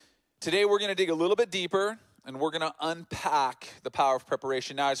Today we're going to dig a little bit deeper and we're going to unpack the power of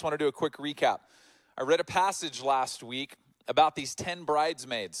preparation. Now I just want to do a quick recap. I read a passage last week about these 10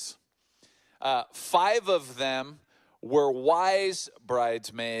 bridesmaids. 5 of them were wise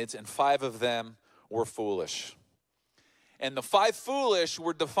bridesmaids and 5 of them were foolish. And the 5 foolish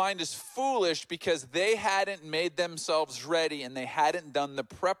were defined as foolish because they hadn't made themselves ready and they hadn't done the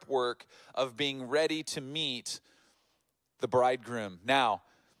prep work of being ready to meet the bridegroom. Now,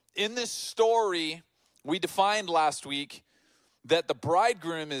 in this story, we defined last week that the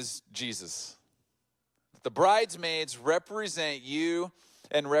bridegroom is Jesus. The bridesmaids represent you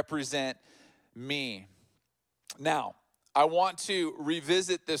and represent me. Now, I want to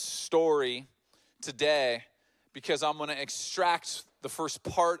revisit this story today because I'm going to extract the first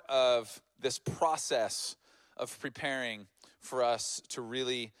part of this process of preparing for us to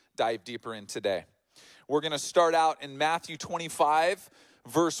really dive deeper in today. We're going to start out in Matthew 25,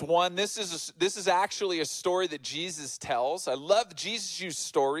 verse 1. This is actually a story that Jesus tells. I love Jesus used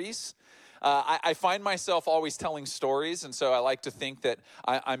stories. I find myself always telling stories, and so I like to think that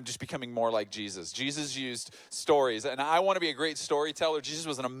I'm just becoming more like Jesus. Jesus used stories, and I want to be a great storyteller. Jesus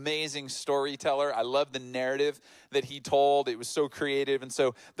was an amazing storyteller. I love the narrative that he told. It was so creative, and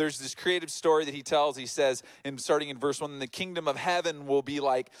so there's this creative story that he tells. He says, starting in verse 1, the kingdom of heaven will be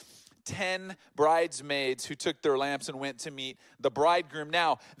like 10 bridesmaids who took their lamps and went to meet the bridegroom.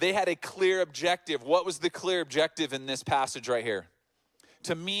 Now, they had a clear objective. What was the clear objective in this passage right here?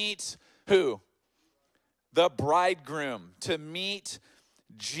 To meet who? The bridegroom. To meet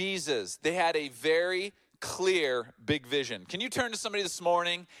Jesus. They had a very clear big vision. Can you turn to somebody this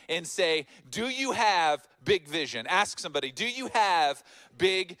morning and say, do you have big vision? Ask somebody, do you have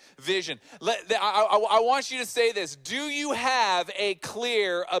big vision? I want you to say this. Do you have a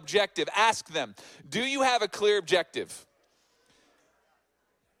clear objective? Ask them. Do you have a clear objective?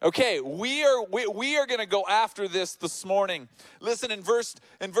 Okay, we are going to go after this morning. Listen, in verse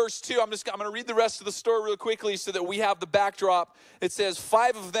 2, I'm going to read the rest of the story real quickly so that we have the backdrop. It says,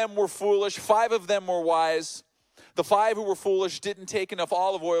 5 of them were foolish, 5 of them were wise. The 5 who were foolish didn't take enough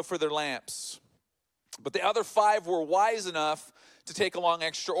olive oil for their lamps. But the other 5 were wise enough to take along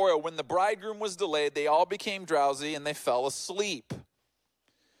extra oil. When the bridegroom was delayed, they all became drowsy and they fell asleep.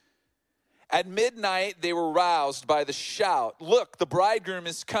 At midnight, they were roused by the shout, "Look, the bridegroom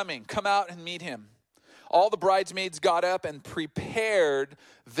is coming. Come out and meet him." All the bridesmaids got up and prepared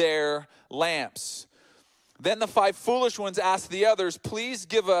their lamps. Then the 5 foolish ones asked the others, "Please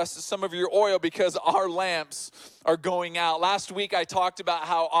give us some of your oil because our lamps are going out." Last week, I talked about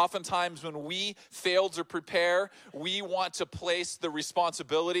how oftentimes when we fail to prepare, we want to place the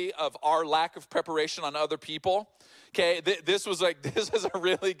responsibility of our lack of preparation on other people. Okay, this was a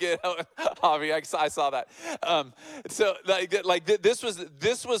really good hobby. I saw that.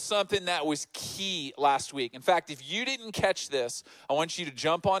 This was something that was key last week. In fact, if you didn't catch this, I want you to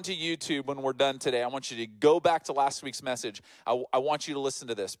jump onto YouTube when we're done today. I want you to go back to last week's message. I want you to listen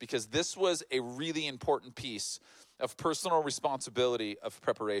to this because this was a really important piece of personal responsibility of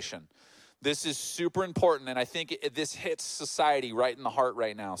preparation. This is super important, and I think this hits society right in the heart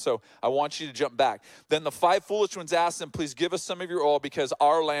right now. So I want you to jump back. Then the 5 foolish ones asked him, "Please give us some of your oil because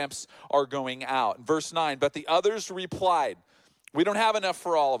our lamps are going out." Verse 9, but the others replied, "We don't have enough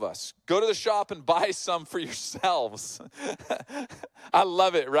for all of us. Go to the shop and buy some for yourselves." I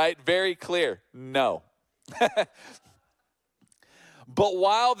love it, right? Very clear. No. But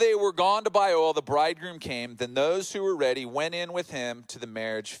while they were gone to buy oil, the bridegroom came. Then those who were ready went in with him to the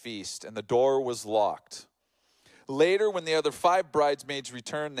marriage feast, and the door was locked. Later, when the other 5 bridesmaids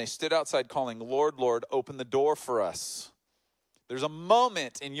returned, they stood outside calling, "Lord, Lord, open the door for us." There's a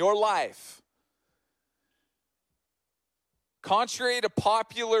moment in your life, contrary to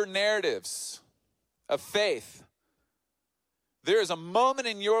popular narratives of faith, there is a moment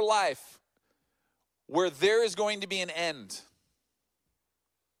in your life where there is going to be an end.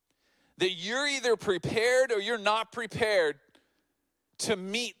 That you're either prepared or you're not prepared to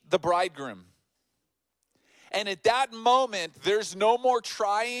meet the bridegroom. And at that moment, there's no more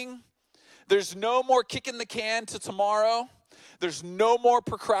trying. There's no more kicking the can to tomorrow. There's no more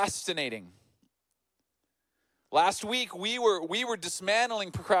procrastinating. Last week, we were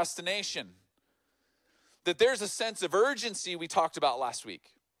dismantling procrastination. That there's a sense of urgency we talked about last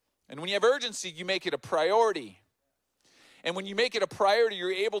week. And when you have urgency, you make it a priority. And when you make it a priority,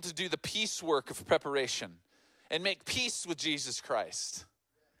 you're able to do the piecework of preparation and make peace with Jesus Christ.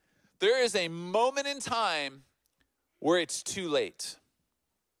 There is a moment in time where it's too late.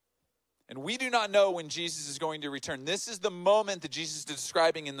 And we do not know when Jesus is going to return. This is the moment that Jesus is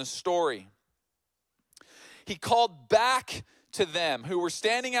describing in the story. He called back to them who were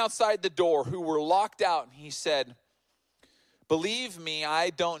standing outside the door, who were locked out, and he said, "Believe me, I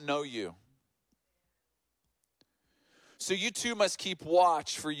don't know you. So you too must keep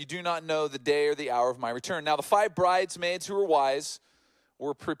watch, for you do not know the day or the hour of my return." Now the 5 bridesmaids who were wise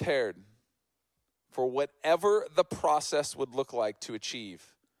were prepared for whatever the process would look like to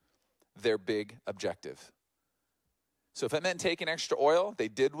achieve their big objective. So if it meant taking extra oil, they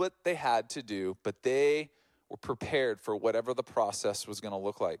did what they had to do, but they were prepared for whatever the process was going to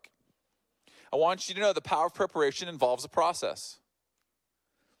look like. I want you to know the power of preparation involves a process.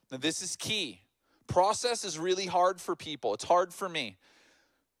 Now this is key. Process is really hard for people. It's hard for me.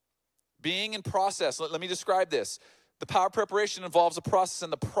 Being in process, let me describe this. The power of preparation involves a process,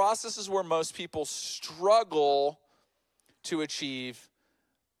 and the process is where most people struggle to achieve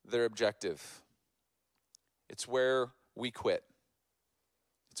their objective. It's where we quit.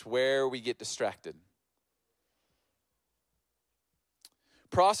 It's where we get distracted.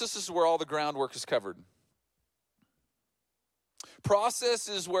 Process is where all the groundwork is covered. Process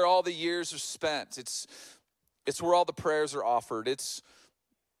is where all the years are spent. It's where all the prayers are offered. It's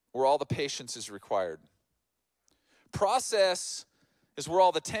where all the patience is required. Process is where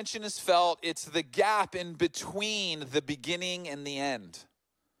all the tension is felt. It's the gap in between the beginning and the end.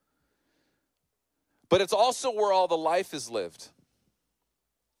 But it's also where all the life is lived.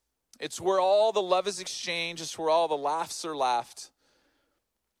 It's where all the love is exchanged. It's where all the laughs are laughed.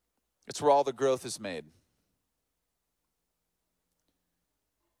 It's where all the growth is made.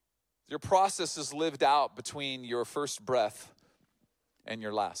 Your process is lived out between your first breath and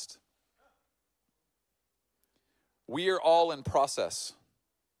your last. We are all in process.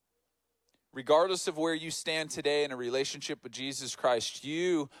 Regardless of where you stand today in a relationship with Jesus Christ,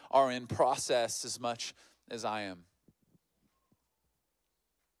 you are in process as much as I am.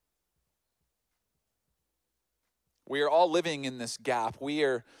 We are all living in this gap. We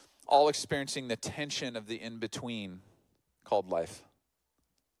are all experiencing the tension of the in-between called life.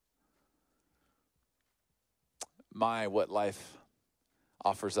 My, what life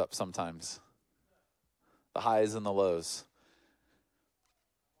offers up sometimes. The highs and the lows.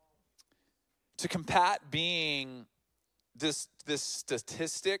 To combat being this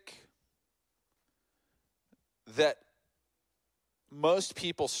statistic that most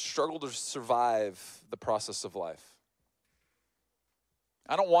people struggle to survive the process of life.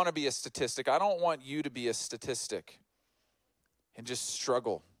 I don't want to be a statistic. I don't want you to be a statistic and just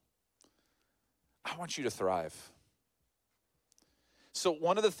struggle. I want you to thrive. So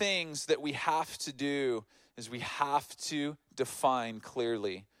one of the things that we have to do is we have to define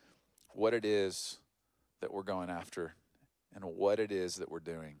clearly what it is that we're going after and what it is that we're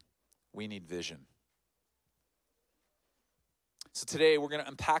doing. We need vision. So today we're going to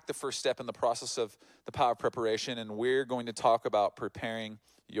unpack the first step in the process of the power of preparation, and we're going to talk about preparing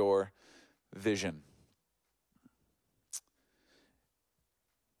your vision.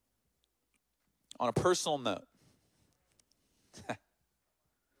 On a personal note,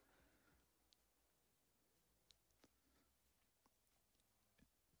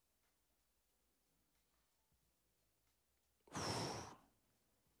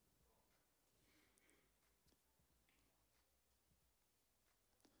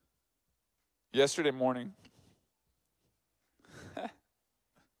 yesterday morning,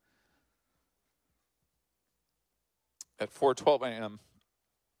 at 4:12 a.m.,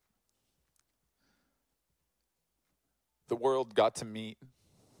 the world got to meet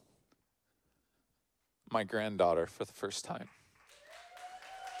my granddaughter for the first time.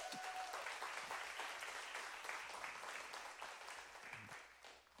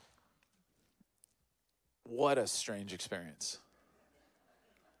 What a strange experience.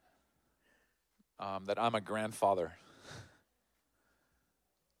 That I'm a grandfather.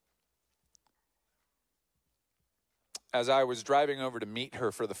 As I was driving over to meet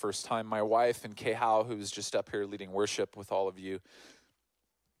her for the first time, my wife and Kay Howe, who's just up here leading worship with all of you,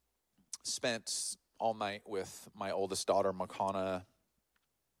 spent all night with my oldest daughter, Makana,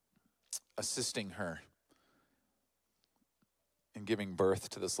 assisting her in giving birth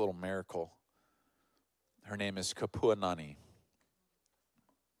to this little miracle. Her name is Kapuanani.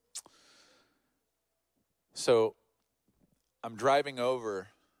 So I'm driving over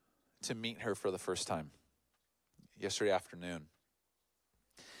to meet her for the first time yesterday afternoon.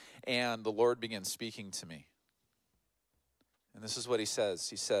 And the Lord began speaking to me. And this is what he says.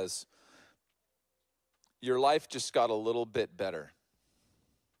 He says, your life just got a little bit better,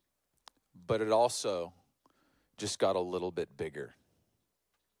 but it also just got a little bit bigger.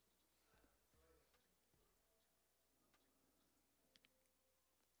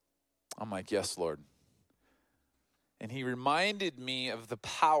 I'm like, yes, Lord. And he reminded me of the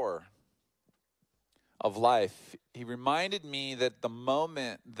power of life. He reminded me that the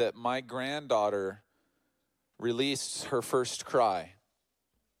moment that my granddaughter released her first cry,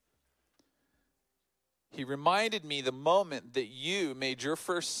 he reminded me the moment that you made your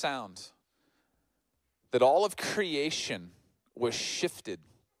first sound, that all of creation was shifted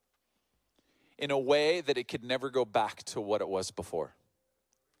in a way that it could never go back to what it was before.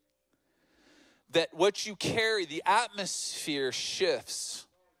 That what you carry, the atmosphere shifts.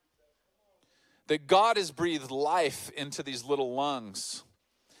 That God has breathed life into these little lungs.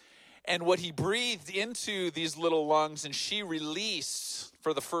 And what he breathed into these little lungs and she released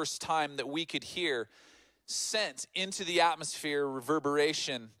for the first time that we could hear, sent into the atmosphere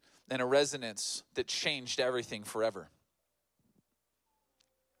reverberation and a resonance that changed everything forever.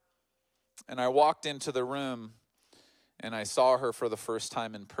 And I walked into the room and I saw her for the first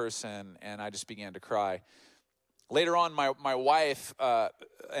time in person and I just began to cry. Later on, my wife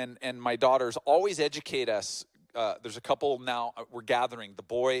and my daughters always educate us. There's a couple now we're gathering. The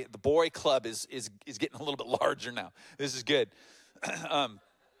boy club is getting a little bit larger now. This is good.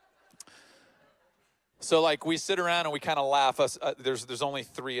 So like we sit around and we kind of laugh. There's only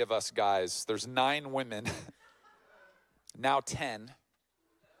 3 of us guys. There's 9 women, now 10,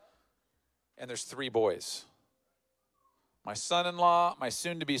 and there's 3 boys. My son-in-law, my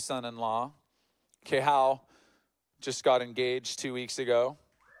soon-to-be son-in-law, Kehal, just got engaged 2 weeks ago.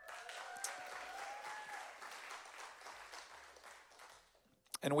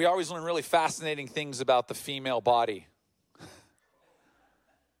 And we always learn really fascinating things about the female body.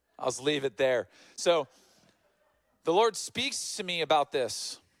 I'll just leave it there. So the Lord speaks to me about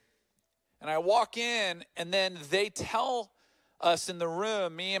this. And I walk in, and then they tell us in the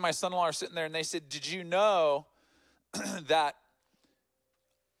room, me and my son-in-law are sitting there, and they said, did you know that,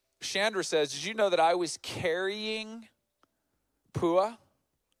 Chandra says, did you know that I was carrying Pua,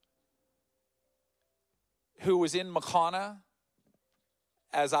 who was in Makana,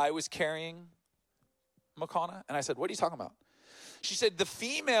 as I was carrying Makana? And I said, what are you talking about? She said, the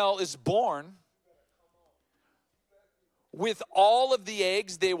female is born with all of the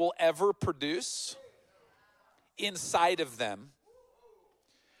eggs they will ever produce inside of them,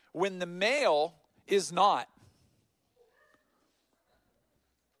 when the male is not.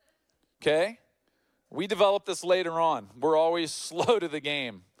 Okay? We developed this later on. We're always slow to the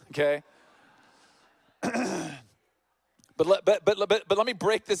game, okay? But let me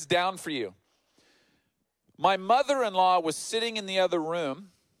break this down for you. My mother-in-law was sitting in the other room.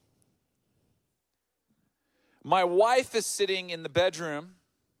 My wife is sitting in the bedroom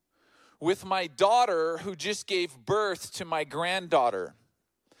with my daughter who just gave birth to my granddaughter.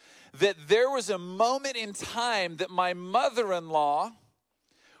 That there was a moment in time that my mother-in-law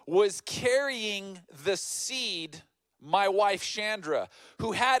was carrying the seed, my wife Chandra,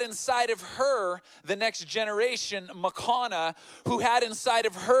 who had inside of her the next generation, Makana, who had inside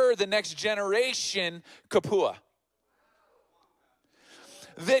of her the next generation, Kapua.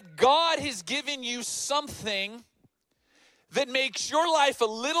 That God has given you something that makes your life a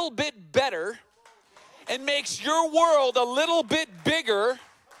little bit better and makes your world a little bit bigger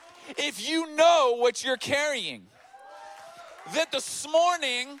if you know what you're carrying. That this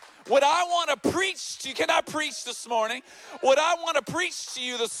morning, what I want to preach to you, can I preach this morning? What I want to preach to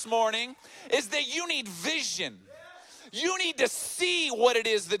you this morning is that you need vision. You need to see what it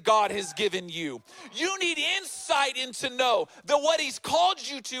is that God has given you. You need insight into know that what he's called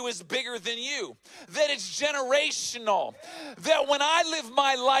you to is bigger than you. That it's generational. That when I live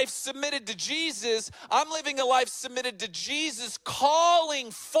my life submitted to Jesus, I'm living a life submitted to Jesus,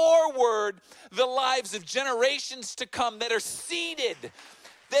 calling forward the lives of generations to come that are seated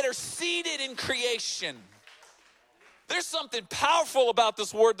in creation. There's something powerful about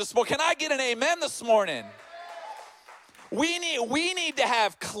this word this morning. Can I get an amen this morning? We need to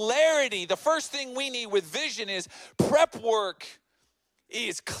have clarity. The first thing we need with vision is prep work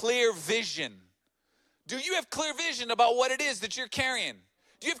is clear vision. Do you have clear vision about what it is that you're carrying?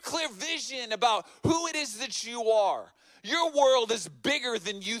 Do you have clear vision about who it is that you are? Your world is bigger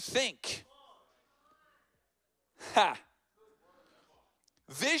than you think. Ha.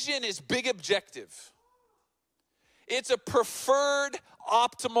 Vision is big objective. It's a preferred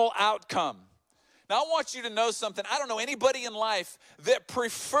optimal outcome. Now, I want you to know something. I don't know anybody in life that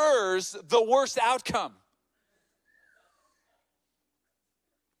prefers the worst outcome.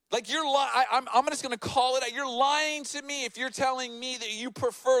 Like I'm just going to call it out. You're lying to me if you're telling me that you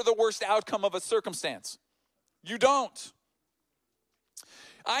prefer the worst outcome of a circumstance. You don't.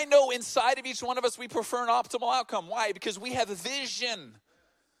 I know inside of each one of us we prefer an optimal outcome. Why? Because we have a vision.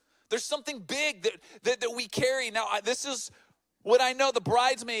 There's something big that we carry. Now, this is what I know. The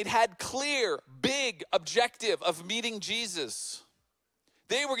bridesmaid had clear, big objective of meeting Jesus.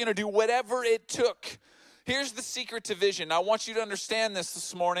 They were going to do whatever it took. Here's the secret to vision. I want you to understand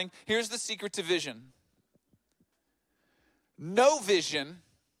this morning. Here's the secret to vision. No vision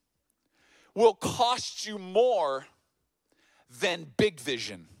will cost you more than big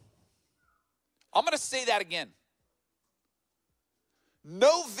vision. I'm going to say that again.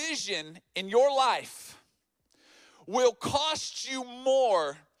 No vision in your life will cost you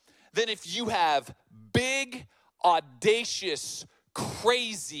more than if you have big, audacious,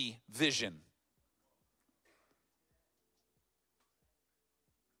 crazy vision.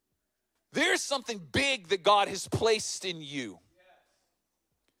 There's something big that God has placed in you.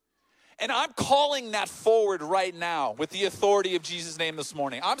 And I'm calling that forward right now with the authority of Jesus' name this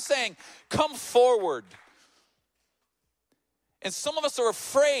morning. I'm saying, come forward. And some of us are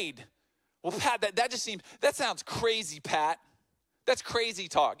afraid. Well, Pat, that sounds crazy, Pat. That's crazy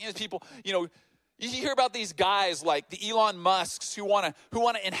talk. People, you hear about these guys like the Elon Musks who want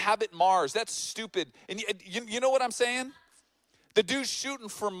to inhabit Mars. That's stupid. And you know what I'm saying? The dude's shooting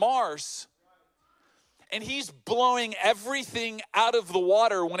for Mars, and he's blowing everything out of the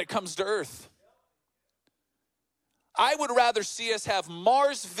water when it comes to Earth. I would rather see us have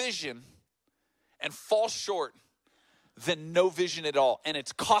Mars vision and fall short than no vision at all. And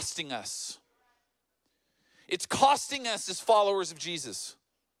it's costing us. It's costing us as followers of Jesus.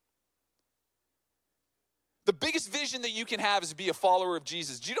 The biggest vision that you can have is to be a follower of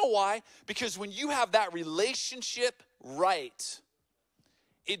Jesus. Do you know why? Because when you have that relationship right,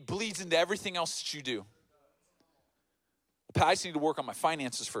 it bleeds into everything else that you do. I just need to work on my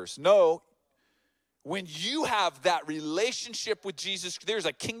finances first. No, when you have that relationship with Jesus, there's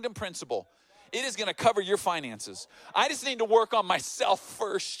a kingdom principle. It is going to cover your finances. I just need to work on myself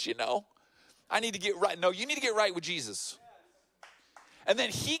first, I need to get right. No, you need to get right with Jesus. And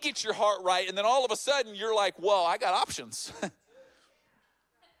then he gets your heart right, and then all of a sudden you're like, whoa, I got options.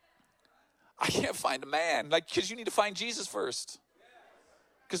 I can't find a man. Because you need to find Jesus first.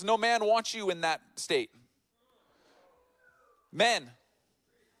 Because no man wants you in that state. Men,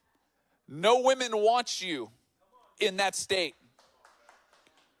 no women want you in that state.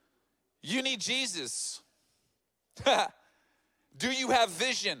 You need Jesus. Do you have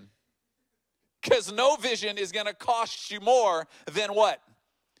vision? Because no vision is going to cost you more than what?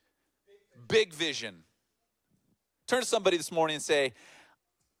 Big vision. Turn to somebody this morning and say,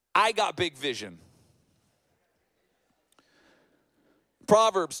 I got big vision.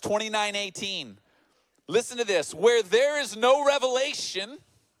 Proverbs 29:18. Listen to this. Where there is no revelation,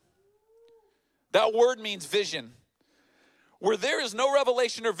 that word means vision. Where there is no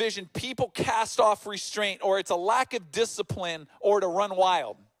revelation or vision, people cast off restraint, or it's a lack of discipline, or to run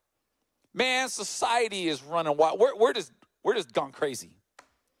wild. Man, society is running wild. We're just gone crazy.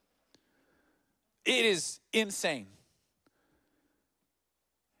 It is insane.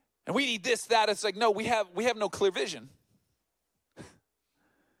 And we need this, that. It's like, no, we have no clear vision.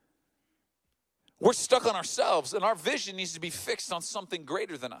 We're stuck on ourselves, and our vision needs to be fixed on something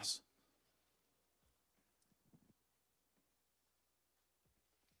greater than us.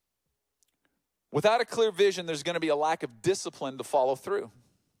 Without a clear vision, there's going to be a lack of discipline to follow through.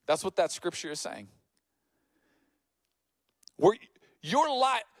 That's what that scripture is saying. Your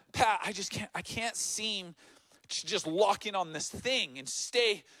life, Pat, I can't seem to just lock in on this thing and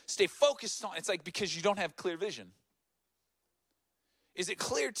stay focused on it. It's like because you don't have clear vision. Is it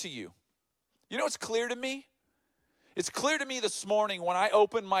clear to you? You know what's clear to me? It's clear to me this morning when I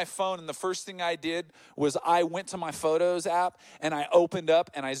opened my phone, and the first thing I did was I went to my Photos app and I opened up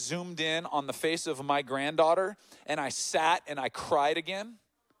and I zoomed in on the face of my granddaughter, and I sat and I cried again.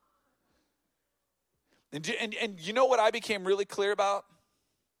 And you know what I became really clear about?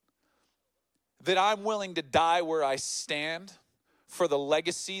 That I'm willing to die where I stand for the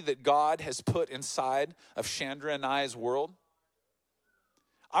legacy that God has put inside of Chandra and I's world.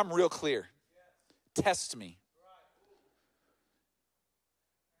 I'm real clear. Test me.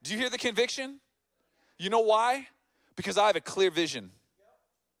 Do you hear the conviction? You know why? Because I have a clear vision.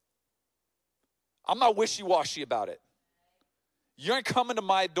 I'm not wishy-washy about it. You aren't coming to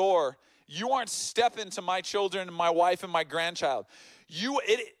my door. You aren't stepping to my children and my wife and my grandchild.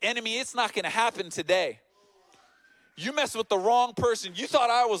 Enemy, it's not going to happen today. You mess with the wrong person. You thought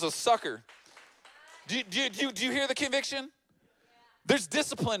I was a sucker. Do you hear the conviction? There's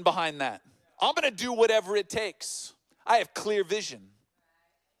discipline behind that. I'm going to do whatever it takes. I have clear vision.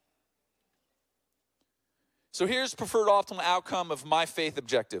 So here's preferred optimal outcome of my faith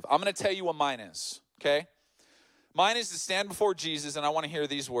objective. I'm going to tell you what mine is, okay? Mine is to stand before Jesus, and I want to hear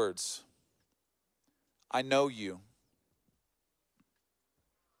these words. I know you.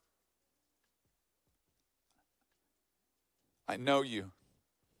 I know you.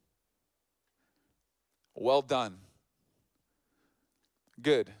 Well done,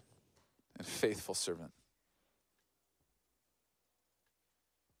 good and faithful servant.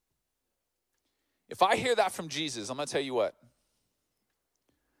 If I hear that from Jesus, I'm going to tell you what.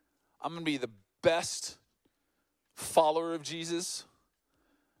 I'm going to be the best follower of Jesus.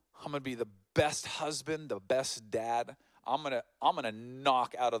 I'm going to be the best husband, the best dad. I'm going to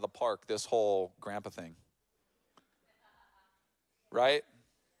knock out of the park this whole grandpa thing. Right?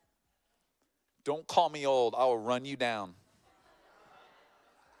 Don't call me old. I will run you down.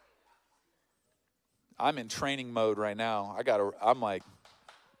 I'm in training mode right now. I'm like,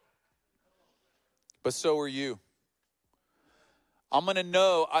 but so are you. I'm going to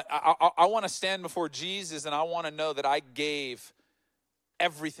know, I want to stand before Jesus, and I want to know that I gave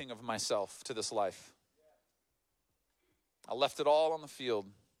everything of myself to this life. I left it all on the field.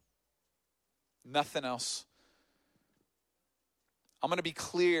 Nothing else. I'm going to be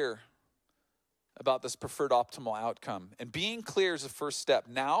clear about this preferred optimal outcome. And being clear is the first step.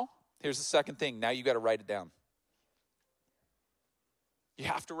 Now, here's the second thing. Now you got to write it down. You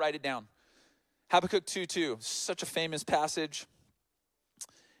have to write it down. Habakkuk 2:2, such a famous passage.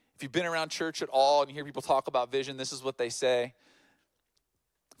 If you've been around church at all and you hear people talk about vision, this is what they say.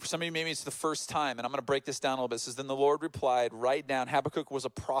 For some of you, maybe it's the first time, and I'm going to break this down a little bit. It says, then the Lord replied, write down. Habakkuk was a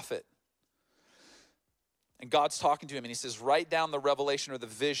prophet. And God's talking to him, and he says, write down the revelation or the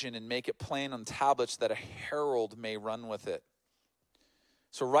vision and make it plain on tablets that a herald may run with it.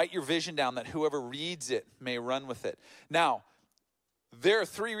 So write your vision down that whoever reads it may run with it. Now, there are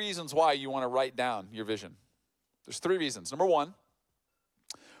 3 reasons why you want to write down your vision. There's 3 reasons. Number 1,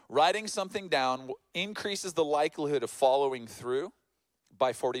 writing something down increases the likelihood of following through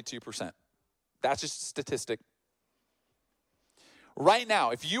by 42%. That's just a statistic. Right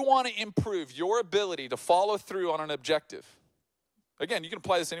now, if you want to improve your ability to follow through on an objective, again, you can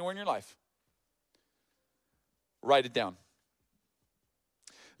apply this anywhere in your life. Write it down.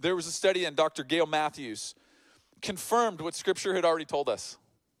 There was a study, and Dr. Gail Matthews confirmed what Scripture had already told us.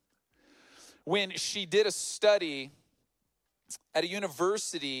 When she did a study at a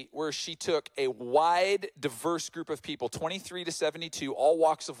university where she took a wide, diverse group of people, 23 to 72, all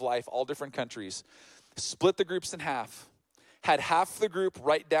walks of life, all different countries, split the groups in half, had half the group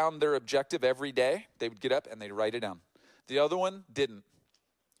write down their objective every day. They would get up and they'd write it down. The other one didn't.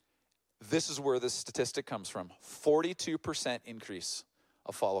 This is where this statistic comes from. 42% increase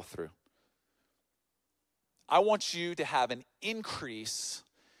of follow through. I want you to have an increase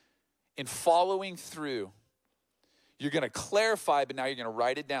in following through. You're going to clarify, but now you're going to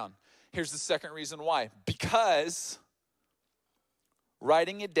write it down. Here's the second reason why. Because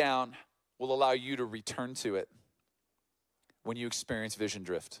writing it down will allow you to return to it when you experience vision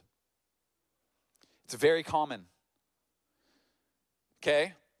drift. It's very common.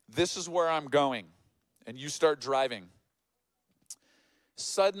 Okay? This is where I'm going. And you start driving.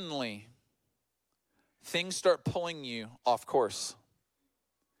 Suddenly, things start pulling you off course.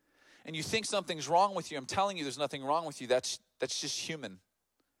 And you think something's wrong with you. I'm telling you, there's nothing wrong with you. That's just human.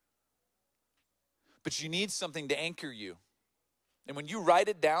 But you need something to anchor you. And when you write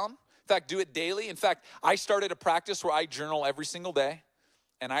it down, in fact, do it daily. In fact, I started a practice where I journal every single day.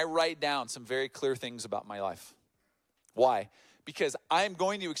 And I write down some very clear things about my life. Why? Because I'm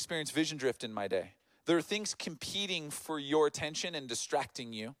going to experience vision drift in my day. There are things competing for your attention and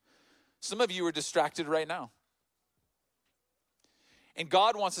distracting you. Some of you are distracted right now. And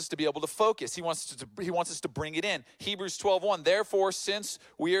God wants us to be able to focus. He wants us to bring it in. Hebrews 12:1, therefore, since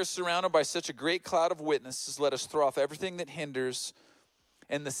we are surrounded by such a great cloud of witnesses, let us throw off everything that hinders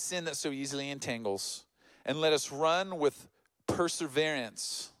and the sin that so easily entangles. And let us run with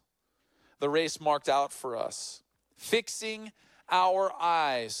perseverance the race marked out for us, fixing our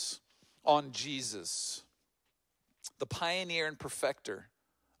eyes on Jesus, the pioneer and perfecter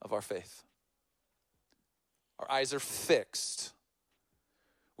of our faith. Our eyes are fixed.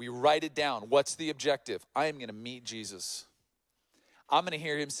 We write it down. What's the objective? I am going to meet Jesus. I'm going to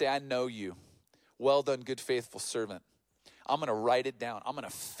hear him say, I know you. Well done, good, faithful servant. I'm going to write it down. I'm going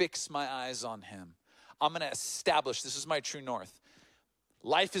to fix my eyes on him. I'm going to establish, this is my true north.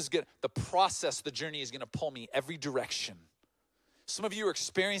 Life is good. The process, the journey is going to pull me every direction. Some of you are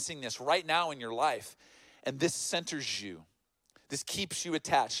experiencing this right now in your life, and this centers you. This keeps you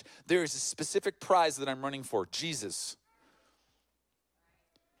attached. There is a specific prize that I'm running for, Jesus.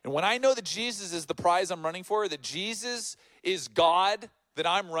 And when I know that Jesus is the prize I'm running for, that Jesus is God that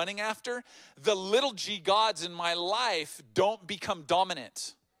I'm running after, the little g gods in my life don't become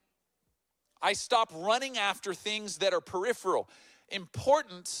dominant. I stop running after things that are peripheral,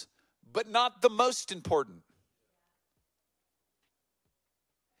 important, but not the most important.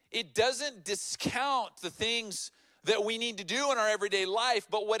 It doesn't discount the things that we need to do in our everyday life,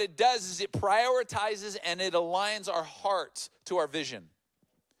 but what it does is it prioritizes and it aligns our heart to our vision.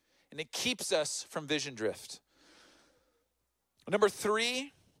 And it keeps us from vision drift. Number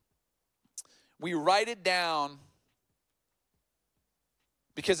 3, we write it down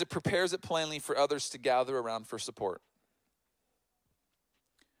because it prepares it plainly for others to gather around for support.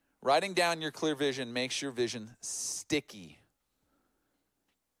 Writing down your clear vision makes your vision sticky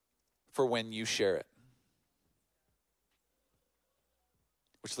for when you share it.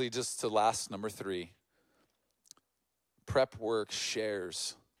 Which leads us to number 3. Prep work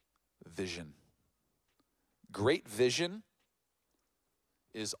shares vision. Great vision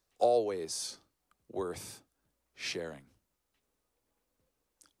is always worth sharing.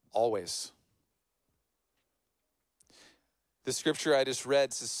 Always. The scripture I just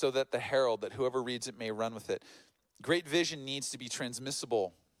read says, so that the herald, that whoever reads it may run with it. Great vision needs to be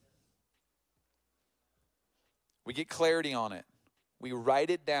transmissible. We get clarity on it. We write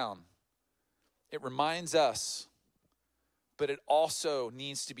it down. It reminds us, but it also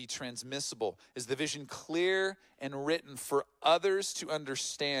needs to be transmissible. Is the vision clear and written for others to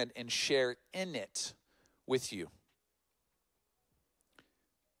understand and share in it with you?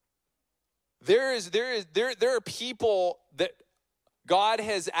 There are people that God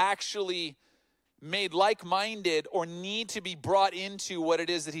has actually made like-minded or need to be brought into what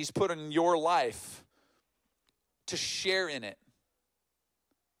it is that he's put in your life to share in it.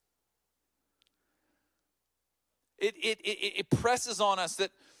 It presses on us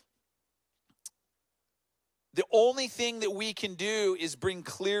that the only thing that we can do is bring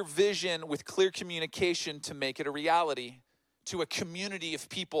clear vision with clear communication to make it a reality to a community of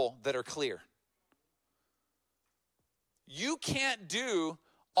people that are clear. You can't do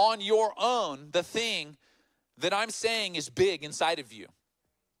on your own the thing that I'm saying is big inside of you.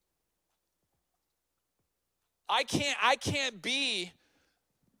 I can't be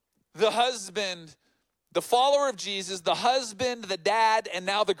the husband, the follower of Jesus, the husband, the dad, and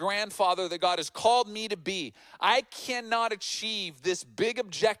now the grandfather that God has called me to be. I cannot achieve this big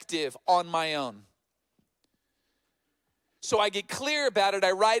objective on my own. So I get clear about it,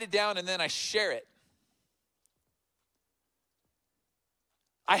 I write it down, and then I share it.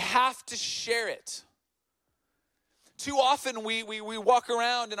 I have to share it. Too often we walk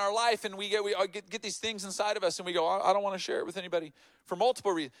around in our life and we get these things inside of us and we go, I don't want to share it with anybody for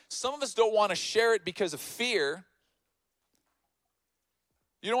multiple reasons. Some of us don't want to share it because of fear.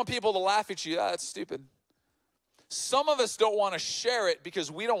 You don't want people to laugh at you. That's stupid. Some of us don't want to share it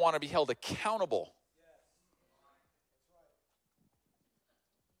because we don't want to be held accountable.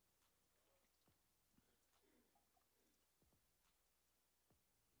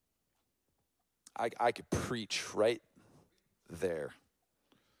 I could preach right there.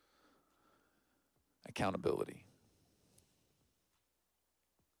 Accountability.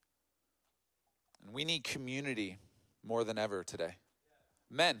 And we need community more than ever today.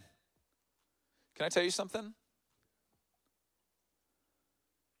 Men, can I tell you something?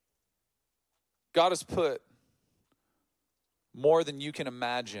 God has put more than you can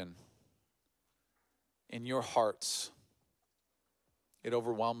imagine in your hearts. It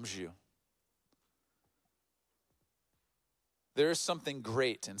overwhelms you. There is something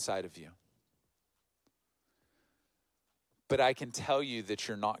great inside of you. But I can tell you that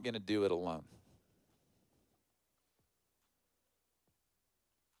you're not going to do it alone.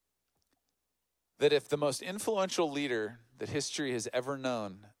 That if the most influential leader that history has ever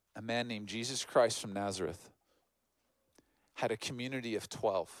known, a man named Jesus Christ from Nazareth, had a community of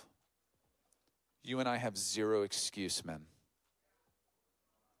 12, you and I have zero excuse, men.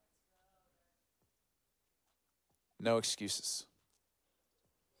 No excuses.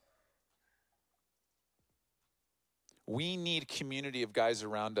 We need community of guys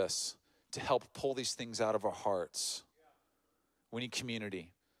around us to help pull these things out of our hearts. We need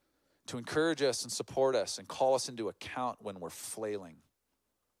community to encourage us and support us and call us into account when we're flailing.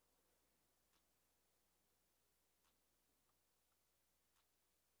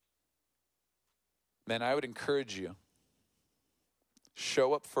 Men, I would encourage you,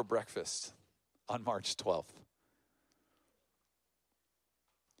 show up for breakfast on March 12th.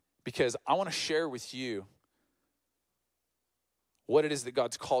 Because I want to share with you what it is that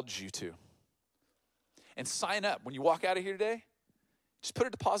God's called you to. And sign up. When you walk out of here today, just put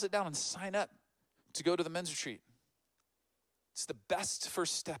a deposit down and sign up to go to the men's retreat. It's the best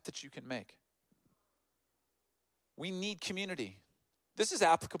first step that you can make. We need community. This is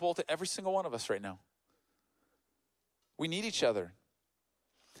applicable to every single one of us right now. We need each other.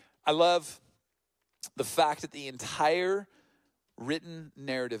 I love the fact that the entire written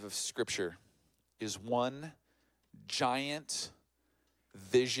narrative of Scripture is one giant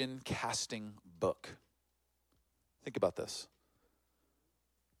vision casting book. Think about this.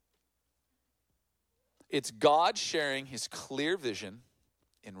 It's God sharing his clear vision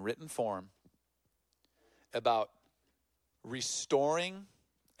in written form about restoring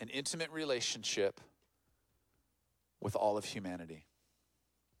an intimate relationship with all of humanity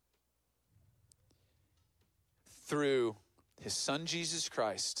through his son Jesus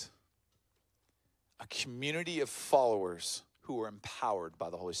Christ, a community of followers who are empowered by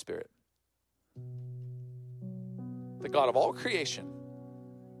the Holy Spirit. The God of all creation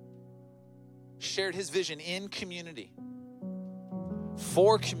shared his vision in community,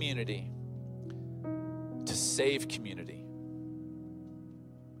 for community, to save community.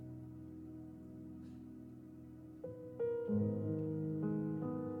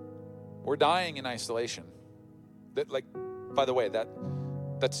 We're dying in isolation. By the way,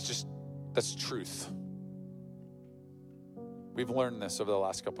 that's truth. We've learned this over the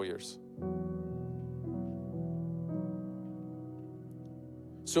last couple years.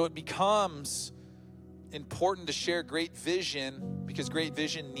 So it becomes important to share great vision, because great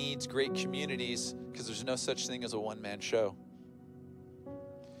vision needs great communities, because there's no such thing as a one-man show.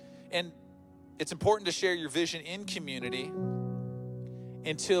 And it's important to share your vision in community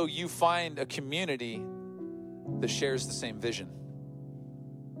until you find a community that shares the same vision.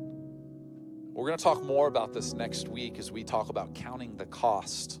 We're going to talk more about this next week as we talk about counting the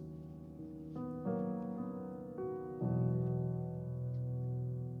cost.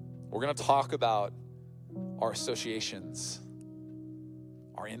 We're going to talk about our associations,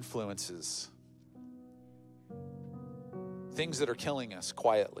 our influences, things that are killing us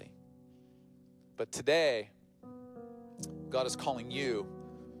quietly. But today, God is calling you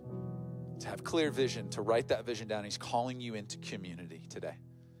to have clear vision, to write that vision down. He's calling you into community today.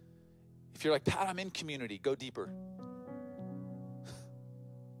 If you're like, Pat, I'm in community, go deeper.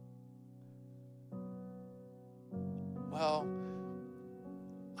 Well,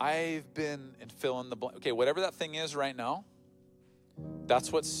 I've been, and fill in the blank. Okay, whatever that thing is right now,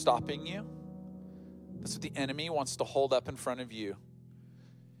 that's what's stopping you. That's what the enemy wants to hold up in front of you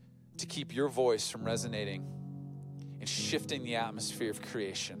to keep your voice from resonating and shifting the atmosphere of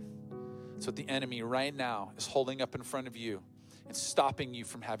creation. That's what the enemy right now is holding up in front of you and stopping you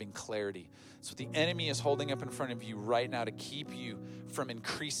from having clarity. So the enemy is holding up in front of you right now to keep you from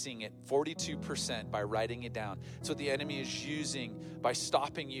increasing it 42% by writing it down. So the enemy is using by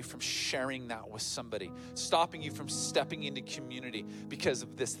stopping you from sharing that with somebody, stopping you from stepping into community because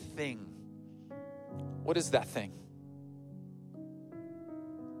of this thing. What is that thing?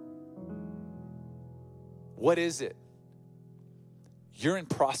 What is it? You're in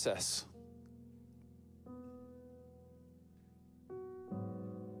process.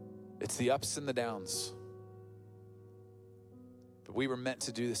 It's the ups and the downs. But we were meant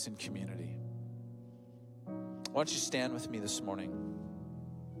to do this in community. Why don't you stand with me this morning?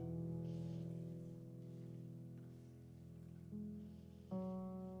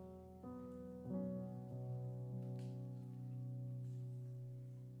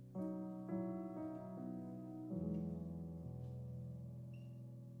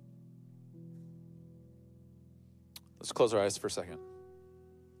 Let's close our eyes for a second.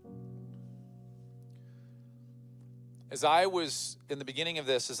 As I was, in the beginning of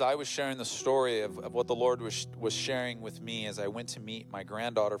this, as I was sharing the story of what the Lord was sharing with me as I went to meet my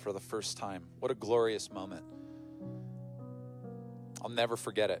granddaughter for the first time, what a glorious moment. I'll never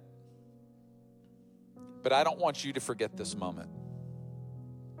forget it. But I don't want you to forget this moment.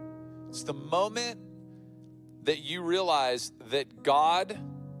 It's the moment that you realize that God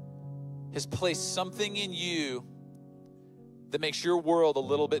has placed something in you that makes your world a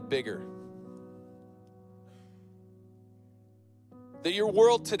little bit bigger. That your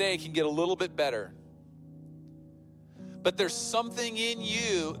world today can get a little bit better. But there's something in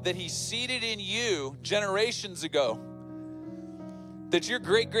you that he seeded in you generations ago that your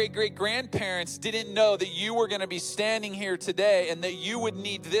great-great-great-grandparents didn't know that you were going to be standing here today and that you would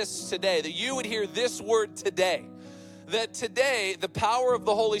need this today, that you would hear this word today. That today, the power of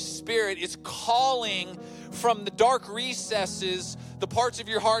the Holy Spirit is calling from the dark recesses, the parts of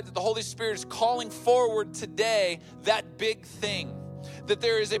your heart that the Holy Spirit is calling forward today, that big thing. That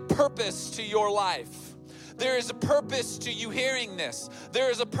there is a purpose to your life. There is a purpose to you hearing this. There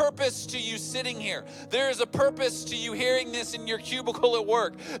is a purpose to you sitting here. There is a purpose to you hearing this in your cubicle at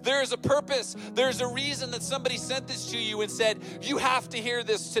work. There is a purpose. There's a reason that somebody sent this to you and said, you have to hear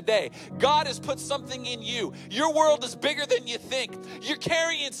this today. God has put something in you. Your world is bigger than you think. You're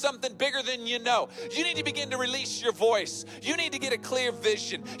carrying something bigger than you know. You need to begin to release your voice. You need to get a clear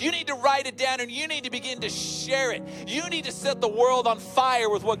vision. You need to write it down, and you need to begin to share it. You need to set the world on fire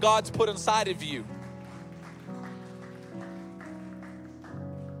with what God's put inside of you.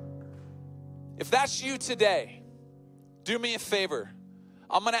 If that's you today, do me a favor.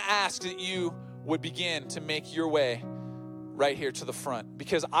 I'm going to ask that you would begin to make your way right here to the front,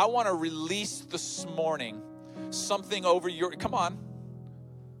 because I want to release this morning something over your, come on,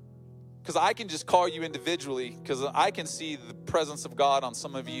 because I can just call you individually, because I can see the presence of God on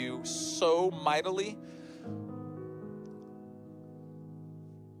some of you so mightily.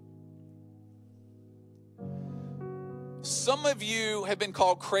 Some of you have been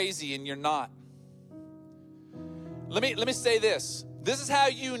called crazy and you're not. Let me say this. This is how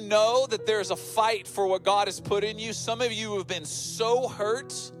you know that there's a fight for what God has put in you. Some of you have been so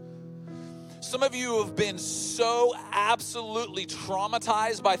hurt. Some of you have been so absolutely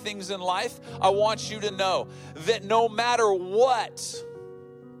traumatized by things in life. I want you to know that no matter what,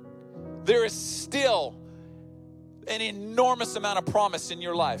 there is still an enormous amount of promise in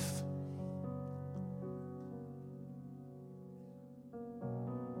your life.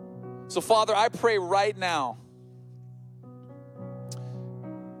 So, Father, I pray right now,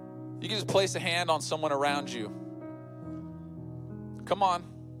 you can just place a hand on someone around you. Come on.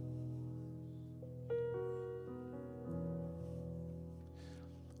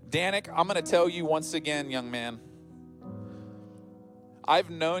 Danik, I'm going to tell you once again, young man, I've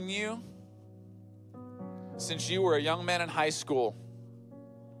known you since you were a young man in high school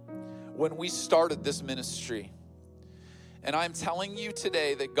when we started this ministry. And I'm telling you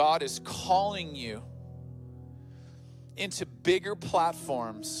today that God is calling you into bigger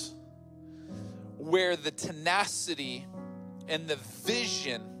platforms where the tenacity and the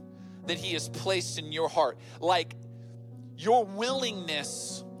vision that He has placed in your heart, like your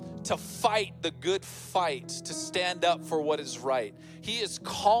willingness to fight the good fight, to stand up for what is right. He is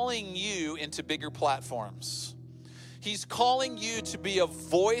calling you into bigger platforms. He's calling you to be a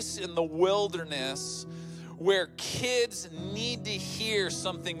voice in the wilderness where kids need to hear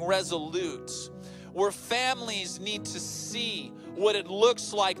something resolute, where families need to see what it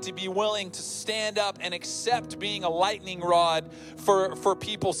looks like to be willing to stand up and accept being a lightning rod for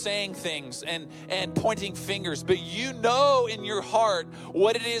people saying things and pointing fingers. But you know in your heart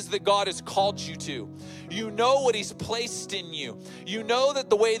what it is that God has called you to. You know what He's placed in you. You know that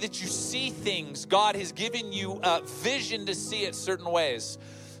the way that you see things, God has given you a vision to see it certain ways.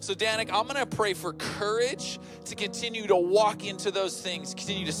 So, Danik, I'm going to pray for courage to continue to walk into those things,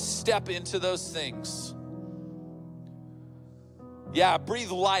 continue to step into those things. Yeah, breathe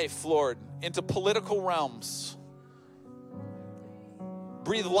life, Lord, into political realms.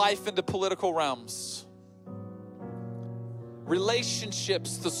 Breathe life into political realms.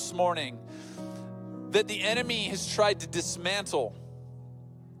 Relationships this morning that the enemy has tried to dismantle.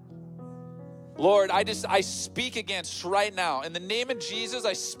 Lord, I speak against right now. In the name of Jesus,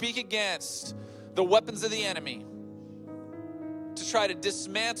 I speak against the weapons of the enemy to try to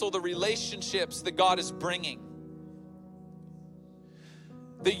dismantle the relationships that God is bringing.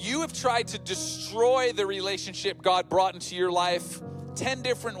 That you have tried to destroy the relationship God brought into your life 10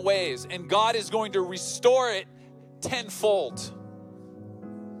 different ways, and God is going to restore it tenfold.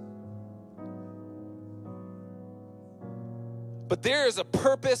 But there is a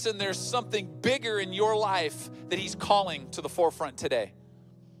purpose and there's something bigger in your life that He's calling to the forefront today.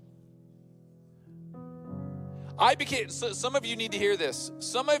 Some of you need to hear this.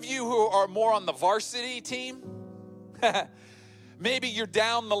 Some of you who are more on the varsity team, maybe you're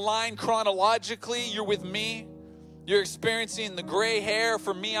down the line chronologically, you're with me, you're experiencing the gray hair.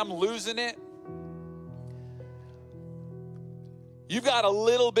 For me, I'm losing it. You've got a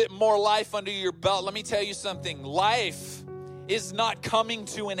little bit more life under your belt. Let me tell you something. Life is not coming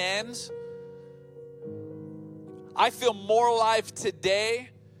to an end. I feel more alive today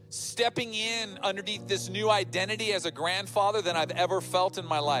stepping in underneath this new identity as a grandfather than I've ever felt in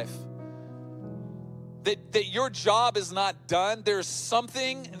my life. That your job is not done. There's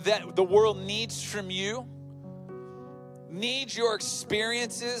something that the world needs from you. Needs your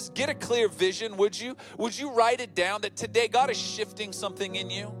experiences. Get a clear vision, would you? Would you write it down that today God is shifting something in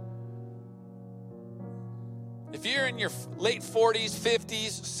you? If you're in your late 40s,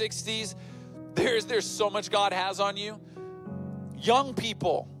 50s, 60s, there's so much God has on you. Young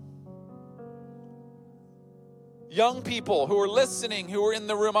people, Young people who are listening, who are in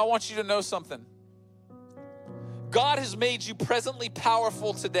the room, I want you to know something. God has made you presently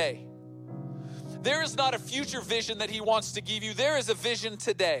powerful today. There is not a future vision that he wants to give you. There is a vision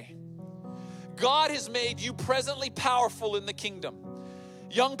today. God has made you presently powerful in the kingdom.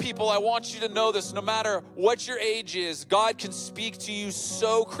 Young people, I want you to know this. No matter what your age is, God can speak to you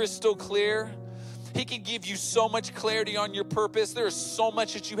so crystal clear. He can give you so much clarity on your purpose. There is so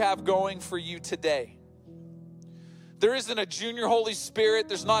much that you have going for you today. There isn't a junior Holy Spirit.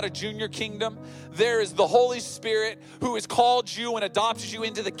 There's not a junior kingdom. There is the Holy Spirit who has called you and adopted you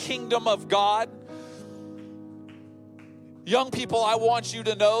into the kingdom of God. Young people, I want you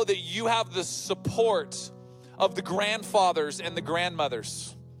to know that you have the support of the grandfathers and the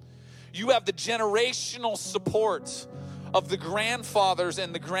grandmothers. You have the generational support of the grandfathers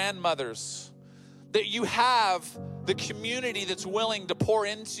and the grandmothers. That you have the community that's willing to pour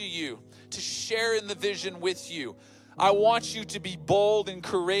into you, to share in the vision with you. I want you to be bold and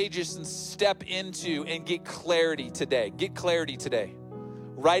courageous and step into and get clarity today. Get clarity today.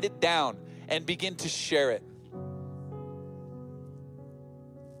 Write it down and begin to share it.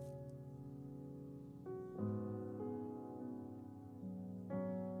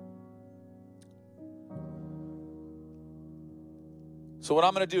 So what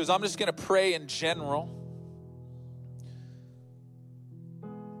I'm going to do is I'm just going to pray in general.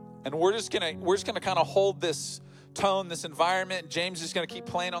 And we're just going to kind of hold this tone, this environment. James is going to keep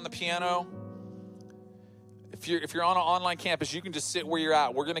playing on the piano. If you're on an online campus, you can just sit where you're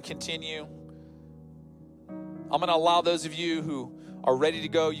at. We're going to continue. I'm going to allow those of you who are ready to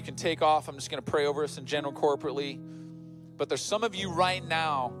go, you can take off. I'm just going to pray over us in general corporately. But there's some of you right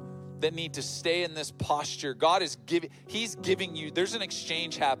now that need to stay in this posture. God is he's giving you, there's an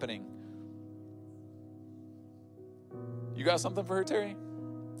exchange happening. You got something for her, Terry?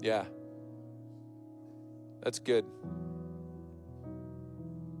 Yeah. That's good.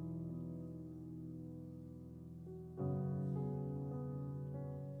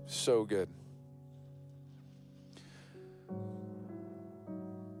 So good.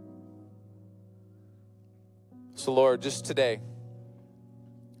 So Lord, just today,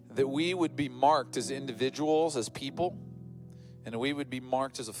 that we would be marked as individuals, as people, and we would be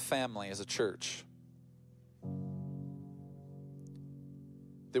marked as a family, as a church.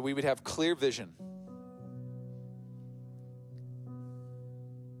 That we would have clear vision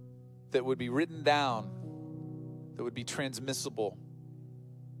that would be written down, that would be transmissible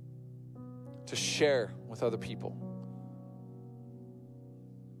to share with other people.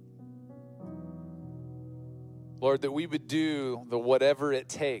 Lord, that we would do the whatever it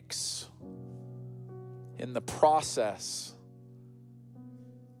takes in the process.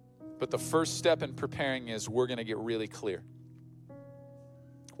 But the first step in preparing is we're going to get really clear.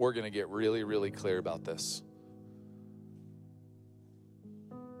 We're going to get really, really clear about this.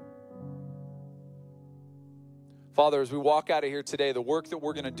 Father, as we walk out of here today, the work that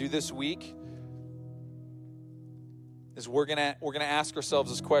we're going to do this week is we're gonna ask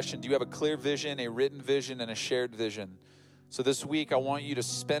ourselves this question: do you have a clear vision, a written vision, and a shared vision? So this week, I want you to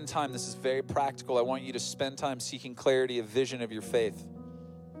spend time. This is very practical. I want you to spend time seeking clarity of vision of your faith.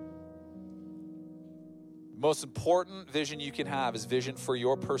 The most important vision you can have is vision for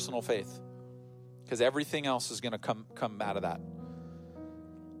your personal faith, because everything else is going to come out of that.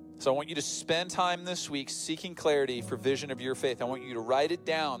 So I want you to spend time this week seeking clarity for vision of your faith. I want you to write it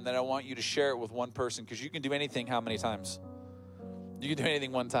down, then I want you to share it with one person, because you can do anything how many times? You can do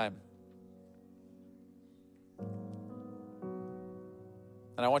anything one time.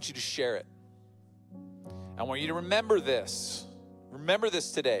 And I want you to share it. I want you to remember this. Remember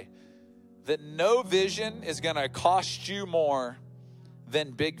this today, that no vision is going to cost you more than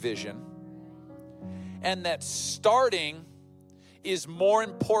big vision. And that starting is more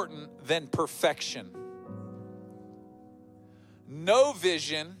important than perfection. No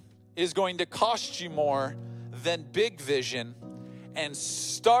vision is going to cost you more than big vision, and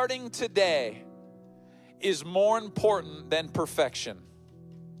starting today is more important than perfection.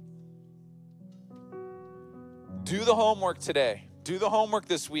 Do the homework today. Do the homework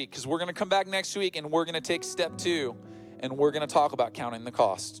this week, because we're going to come back next week and we're going to take step 2 and we're going to talk about counting the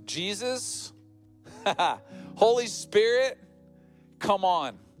cost. Jesus, Holy Spirit, come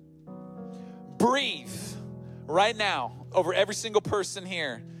on. Breathe right now over every single person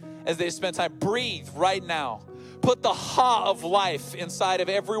here as they spend time. Breathe right now. Put the ha of life inside of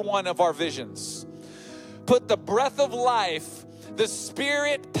every one of our visions. Put the breath of life, the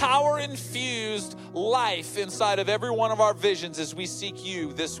Spirit power-infused life inside of every one of our visions as we seek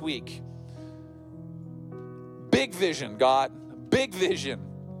you this week. Big vision, God. Big vision.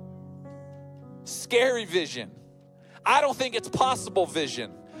 Scary vision. I don't think it's possible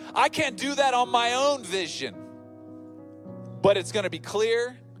vision. I can't do that on my own vision. But it's going to be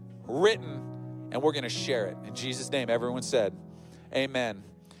clear, written, and we're going to share it. In Jesus' name, everyone said, amen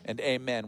and amen.